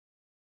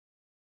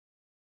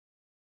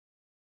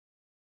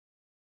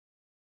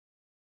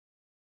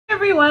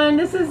Everyone,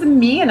 this is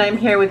me and I'm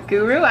here with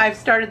Guru. I've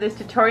started this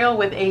tutorial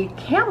with a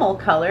camel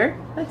color.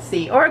 Let's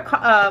see, or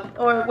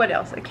what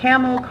else? A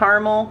camel,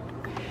 caramel.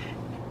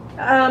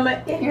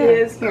 It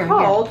is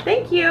called,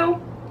 thank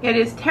you. It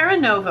is Terra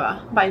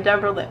Nova by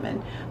Deborah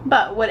Lippman.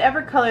 But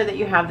whatever color that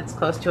you have that's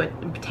close to it,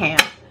 tan.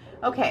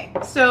 Okay,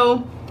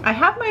 so I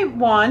have my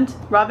wand,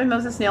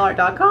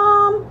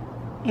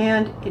 robinmosesnailart.com,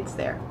 and it's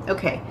there.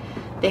 Okay,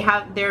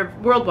 they're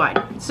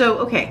worldwide. So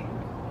okay,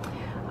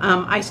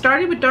 I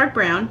started with dark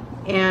brown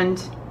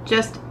and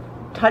just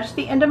touched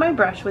the end of my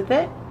brush with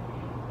it.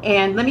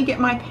 And let me get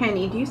my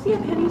penny. Do you see a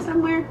penny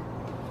somewhere?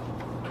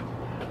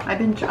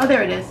 Oh,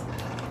 there it is.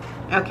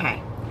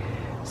 Okay.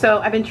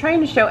 So I've been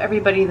trying to show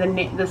everybody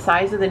the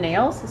size of the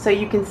nails, so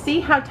you can see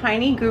how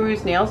tiny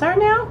Guru's nails are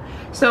now.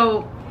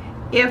 So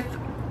if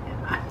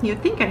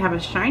you'd think I'd have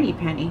a shiny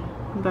penny,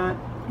 but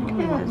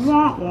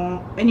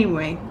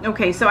anyway.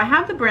 Okay, so I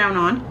have the brown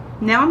on.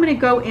 Now I'm going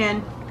to go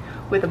in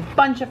with a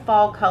bunch of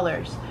fall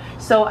colors.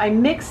 So I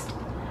mixed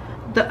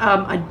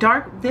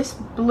this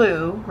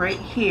blue right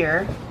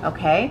here.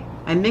 Okay,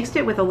 I mixed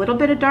it with a little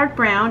bit of dark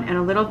brown and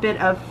a little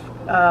bit of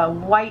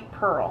white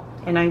pearl,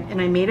 and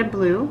I made a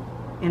blue.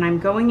 And I'm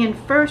going in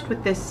first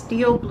with this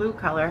steel blue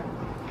color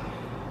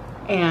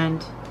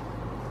and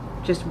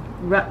just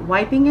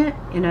wiping it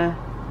in a,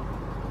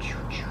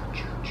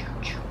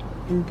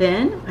 and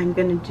then I'm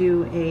going to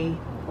do a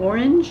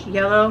orange,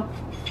 yellow,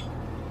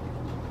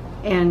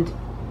 and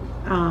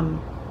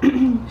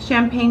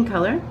champagne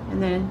color,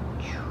 and then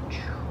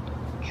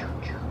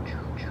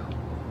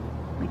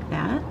like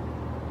that.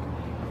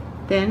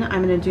 Then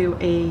I'm going to do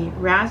a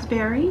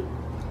raspberry,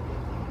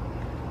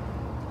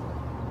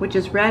 which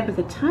is red with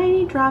a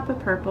tiny drop of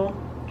purple.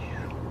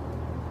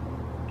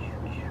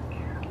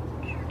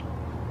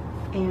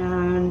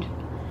 And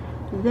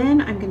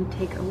then I'm going to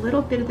take a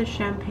little bit of the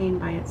champagne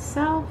by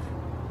itself.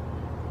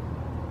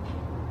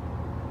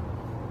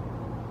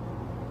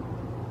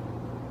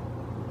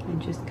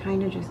 And just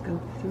kind of just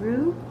go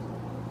through.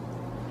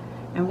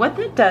 And what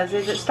that does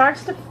is it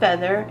starts to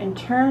feather and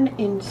turn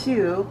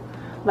into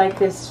like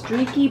this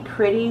streaky,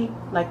 pretty,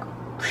 like,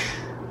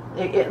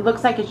 it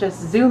looks like it's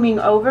just zooming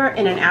over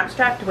in an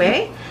abstract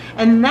way.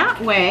 And that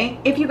way,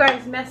 if you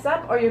guys mess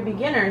up or you're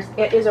beginners,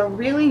 it is a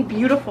really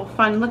beautiful,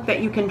 fun look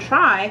that you can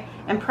try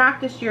and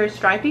practice your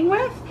striping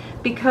with,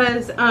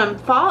 because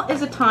fall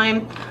is a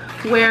time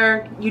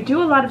where you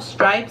do a lot of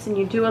stripes and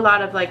you do a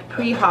lot of like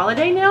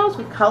pre-holiday nails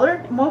with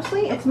color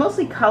mostly. It's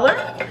mostly color.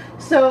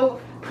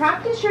 So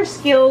practice your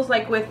skills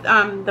like with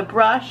the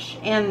brush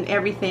and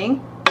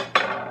everything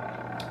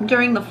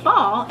during the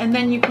fall, and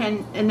then you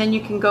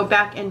can go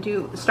back and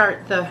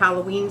start the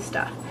Halloween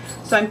stuff.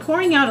 So I'm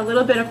pouring out a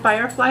little bit of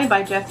Firefly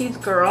by Jessie's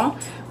Girl,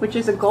 which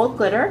is a gold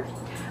glitter,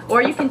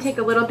 or you can take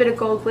a little bit of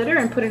gold glitter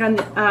and put it on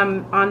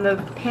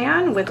the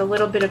pan with a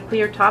little bit of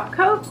clear top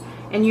coat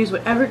and use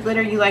whatever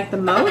glitter you like the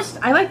most.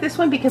 I like this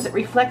one because it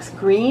reflects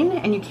green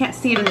and you can't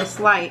see it in this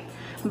light,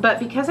 but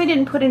because I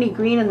didn't put any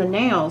green in the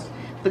nails,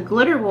 the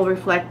glitter will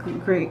reflect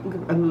green,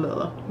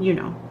 you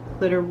know,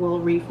 glitter will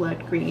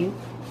reflect green.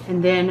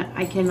 And then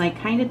I can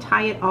like kind of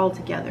tie it all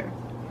together.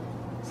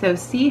 So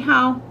see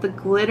how the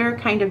glitter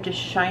kind of just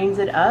shines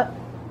it up?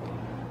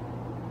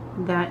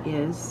 That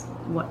is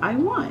what I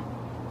want.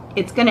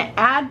 It's going to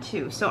add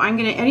to, so I'm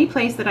going to, any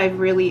place that I've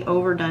really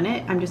overdone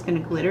it, I'm just going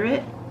to glitter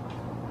it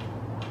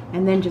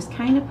and then just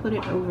kind of put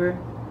it over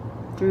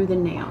through the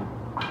nail,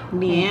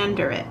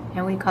 meander it.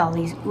 And we call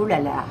these ooh la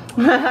la.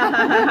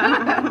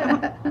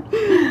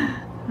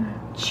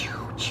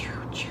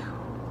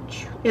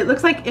 It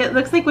looks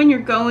like when you're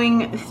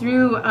going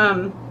through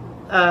on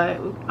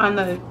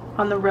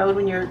the road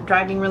when you're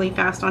driving really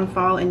fast on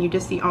fall and you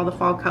just see all the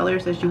fall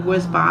colors as you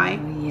whiz by.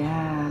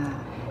 Yeah.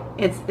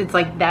 It's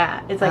like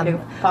that. It's like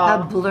a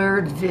fall. A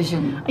blurred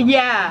vision.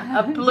 Yeah,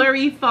 a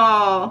blurry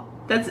fall.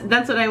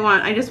 That's what I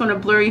want. I just want a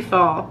blurry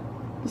fall.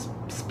 Just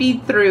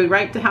speed through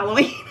right to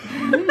Halloween.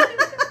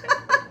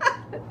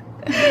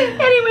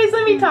 Anyways,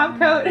 let me top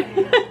coat.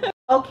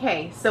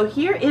 Okay, so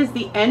here is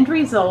the end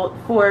result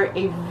for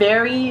a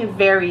very,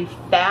 very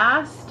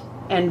fast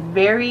and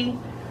very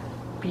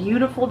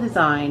beautiful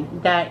design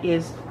that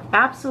is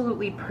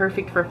absolutely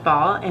perfect for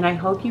fall, and I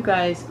hope you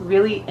guys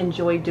really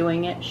enjoy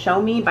doing it.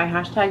 Show me by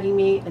hashtagging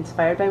me,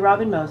 inspired by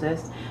Robin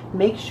Moses.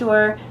 Make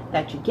sure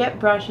that you get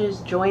brushes.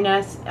 Join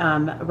us,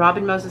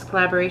 Robin Moses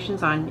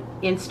Collaborations on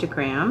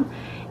Instagram.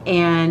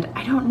 And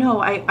I don't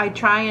know, I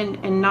try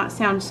and not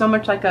sound so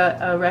much like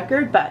a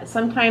record, but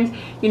sometimes,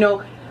 you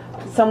know,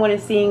 someone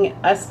is seeing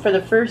us for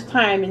the first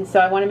time, and so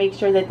I want to make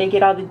sure that they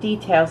get all the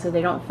details so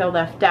they don't feel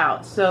left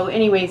out. So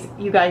anyways,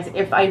 you guys,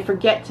 if I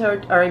forget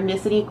to or I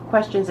miss any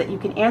questions that you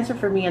can answer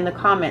for me in the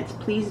comments,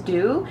 please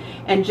do.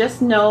 And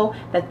just know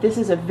that this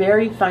is a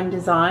very fun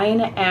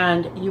design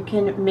and you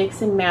can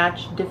mix and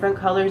match different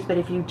colors, but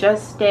if you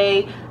just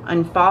stay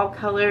on fall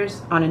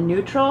colors on a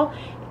neutral,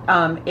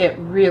 it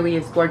really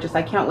is gorgeous.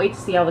 I can't wait to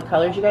see all the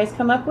colors you guys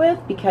come up with,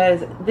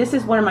 because this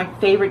is one of my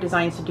favorite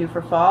designs to do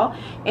for fall,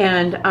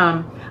 and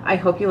I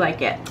hope you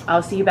like it.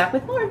 I'll see you back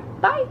with more.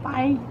 Bye.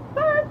 Bye.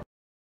 Bye.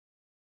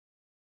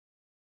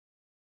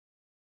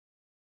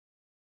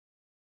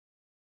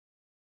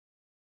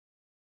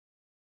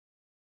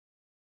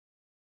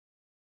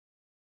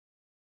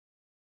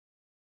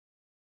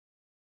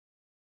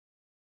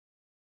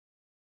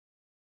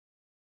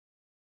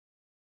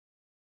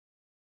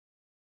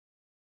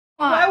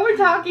 While we're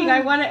talking,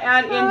 I want to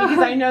add in,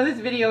 because I know this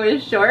video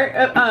is short,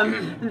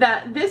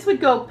 that this would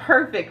go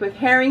perfect with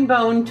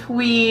herringbone,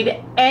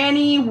 tweed,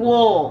 any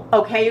wool.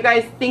 Okay, you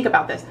guys, think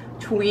about this.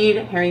 Tweed,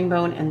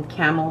 herringbone, and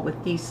camel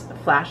with these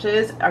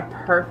flashes are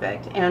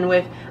perfect. And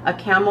with a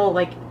camel,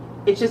 like,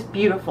 it's just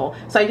beautiful.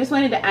 So I just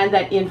wanted to add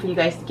that in for you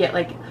guys to get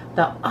like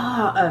the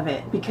awe of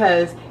it,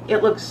 because it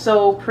looks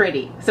so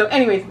pretty. So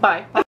anyways, bye.